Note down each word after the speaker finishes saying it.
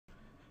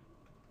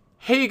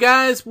Hey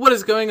guys, what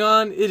is going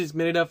on? It is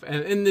Minituff,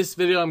 and in this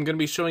video I'm going to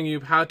be showing you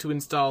how to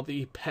install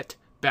the Pet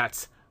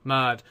Bats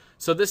mod.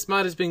 So this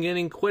mod has been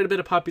gaining quite a bit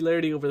of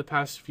popularity over the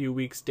past few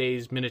weeks,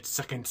 days, minutes,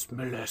 seconds,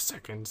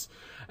 milliseconds.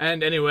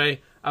 And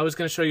anyway, I was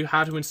going to show you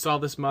how to install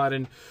this mod,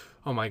 and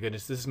oh my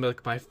goodness, this is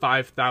like my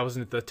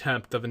 5,000th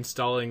attempt of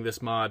installing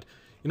this mod.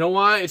 You know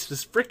why? It's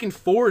this freaking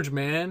Forge,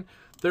 man.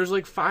 There's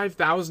like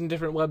 5,000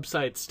 different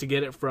websites to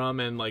get it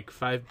from, and like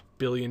 5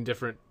 billion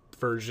different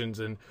versions,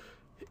 and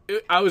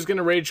I was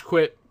gonna rage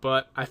quit,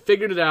 but I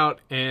figured it out,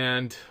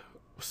 and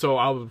so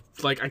I was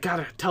like, I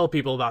gotta tell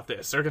people about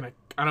this.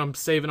 I'm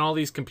saving all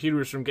these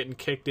computers from getting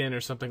kicked in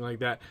or something like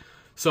that.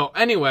 So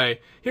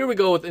anyway, here we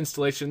go with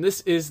installation.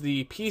 This is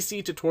the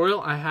PC tutorial.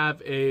 I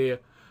have a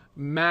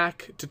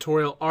Mac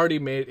tutorial already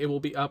made. It will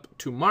be up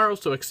tomorrow,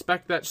 so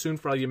expect that soon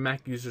for all you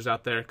Mac users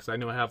out there, because I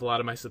know I have a lot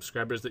of my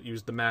subscribers that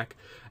use the Mac.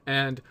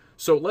 And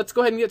so let's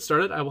go ahead and get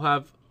started. I will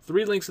have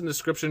 3 links in the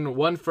description,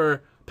 one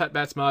for Pet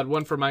Bats mod,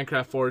 one for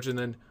Minecraft Forge, and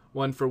then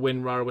one for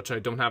WinRAR, which I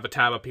don't have a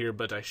tab up here,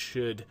 but I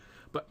should.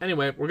 But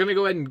anyway, we're going to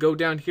go ahead and go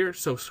down here.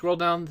 So scroll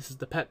down. This is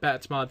the Pet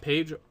Bats mod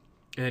page,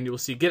 and you will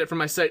see get it from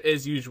my site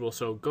as usual.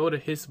 So go to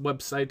his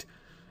website,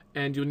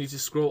 and you'll need to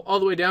scroll all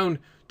the way down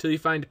till you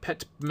find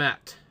Pet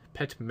Bat.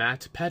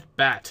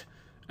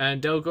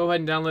 And go ahead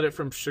and download it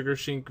from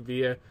SugarSync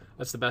via.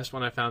 That's the best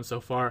one I found so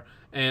far.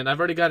 And I've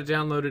already got it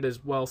downloaded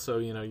as well, so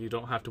you know you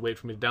don't have to wait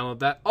for me to download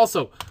that.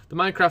 Also, the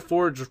Minecraft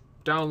Forge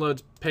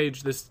downloads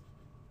page, this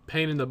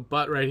pain in the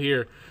butt right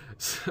here.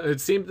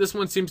 This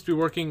one seems to be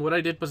working. What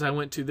I did was I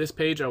went to this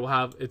page. I will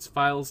have its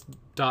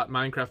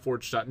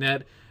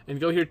files.minecraftforge.net, and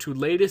go here to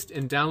latest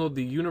and download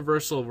the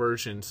universal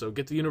version. So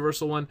get the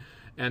universal one,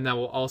 and that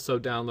will also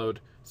download.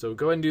 So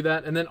go ahead and do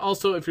that. And then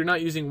also, if you're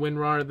not using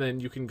WinRAR, then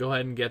you can go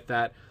ahead and get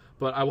that.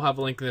 But I will have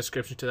a link in the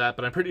description to that.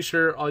 But I'm pretty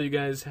sure all you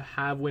guys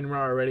have WinRAR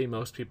already.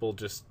 Most people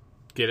just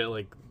get it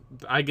like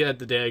I get it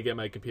the day I get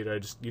my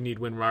computer. You need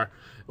WinRAR,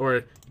 or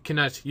you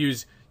cannot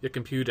use your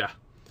computer.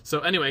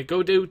 So anyway,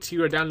 go to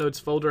your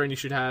downloads folder, and you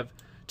should have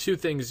 2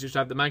 things. You should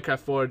have the Minecraft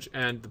Forge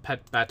and the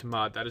Pet Bat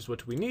mod. That is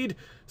what we need.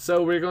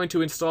 So we're going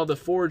to install the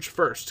Forge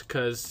first,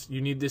 because you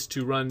need this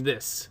to run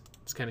this.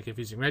 It's kind of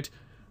confusing, right?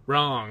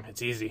 Wrong.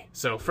 It's easy.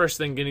 So first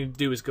thing you need to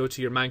do is go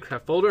to your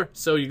Minecraft folder.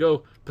 So you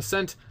go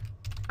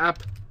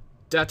 %app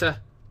data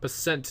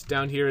 %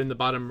 down here in the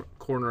bottom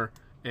corner,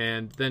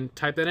 and then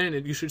type that in,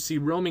 and you should see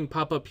roaming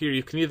pop up here.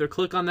 You can either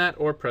click on that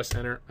or press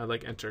enter. I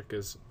like enter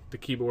because the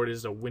keyboard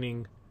is a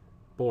winning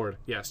board.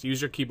 Yes,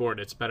 use your keyboard,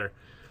 it's better.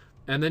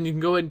 And then you can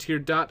go into your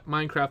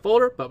 .minecraft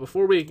folder, but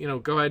before we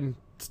go ahead and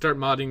start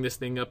modding this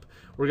thing up,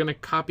 we're going to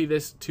copy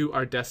this to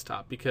our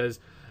desktop, because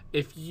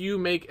if you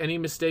make any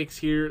mistakes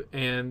here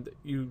and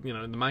the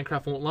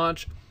Minecraft won't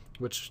launch,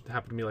 which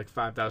happened to me like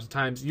 5,000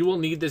 times, you will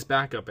need this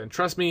backup. And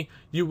trust me,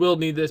 you will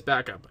need this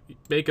backup.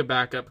 Make a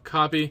backup,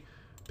 copy,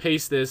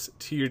 paste this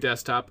to your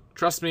desktop.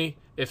 Trust me,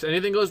 if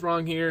anything goes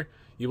wrong here,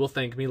 you will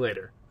thank me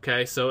later.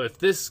 Okay, so if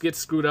this gets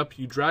screwed up,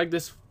 you drag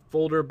this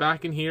folder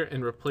back in here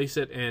and replace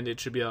it, and it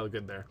should be all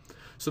good there.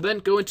 So then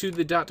go into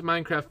the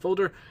 .minecraft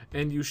folder,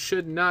 and you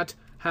should not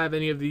have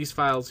any of these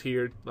files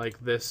here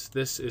like this.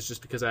 This is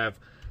just because I have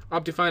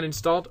Optifine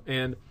installed,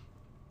 and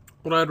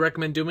what I would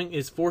recommend doing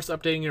is force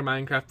updating your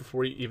Minecraft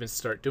before you even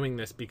start doing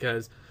this,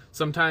 because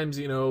sometimes,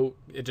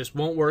 it just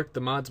won't work. The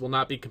mods will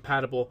not be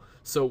compatible.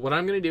 So what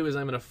I'm going to do is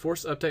I'm going to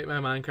force update my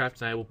Minecraft,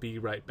 and I will be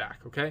right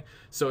back, okay?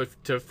 So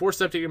to force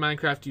update your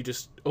Minecraft, you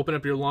just open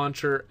up your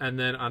launcher, and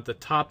then on the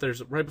top,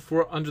 there's right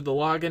before, under the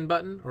login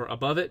button, or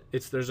above it,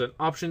 there's an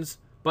options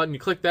button. You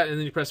click that, and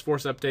then you press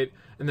force update,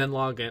 and then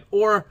log in.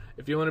 Or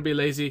if you want to be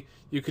lazy,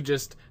 you could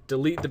just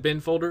delete the bin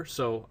folder.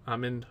 So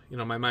I'm in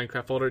my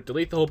Minecraft folder,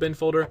 delete the whole bin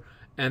folder,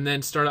 and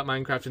then start up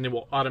Minecraft, and it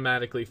will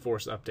automatically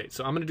force update.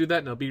 So I'm going to do that,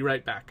 and I'll be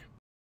right back.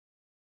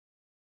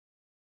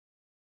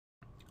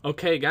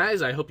 Okay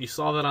guys, I hope you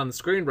saw that on the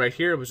screen right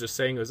here. It was just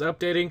saying it was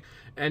updating,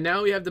 and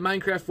now we have the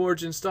Minecraft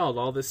Forge installed,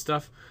 all this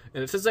stuff,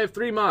 and it says I have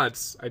 3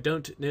 mods. I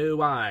don't know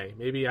why.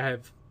 Maybe I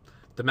have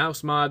the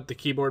mouse mod, the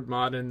keyboard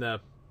mod, and the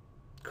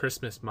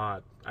Christmas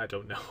mod. I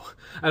don't know.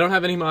 I don't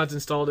have any mods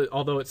installed,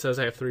 although it says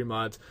I have 3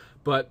 mods.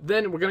 But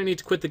then we're going to need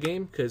to quit the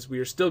game, because we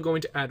are still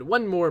going to add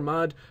 1 more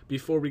mod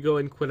before we go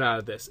and quit out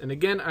of this. And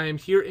again, I am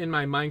here in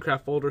my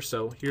Minecraft folder,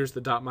 so here's the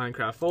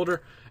 .minecraft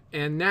folder.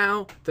 And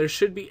now there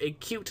should be a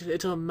cute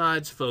little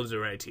mods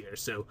folder right here.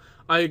 So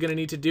all you're going to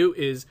need to do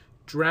is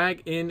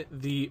drag in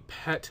the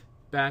Pet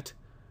Bat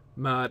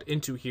mod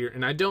into here.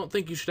 And I don't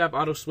think you should have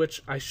auto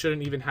switch. I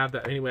shouldn't even have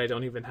that anyway. I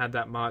don't even have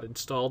that mod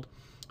installed.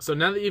 So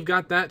now that you've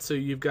got that, so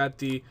you've got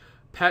the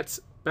Pet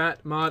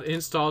Bat mod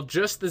installed,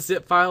 just the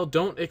zip file,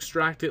 don't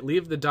extract it,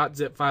 leave the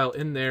 .zip file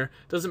in there.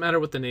 Doesn't matter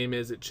what the name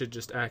is, it should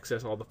just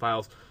access all the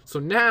files. So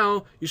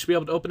now you should be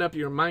able to open up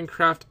your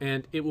Minecraft,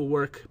 and it will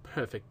work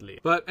perfectly.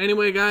 But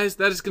anyway guys,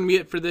 that is going to be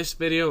it for this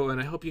video,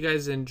 and I hope you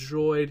guys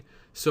enjoyed.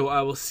 So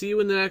I will see you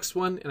in the next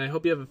one, and I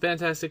hope you have a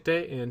fantastic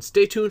day, and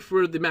stay tuned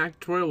for the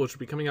Mac tutorial, which will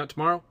be coming out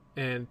tomorrow,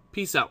 and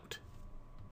peace out.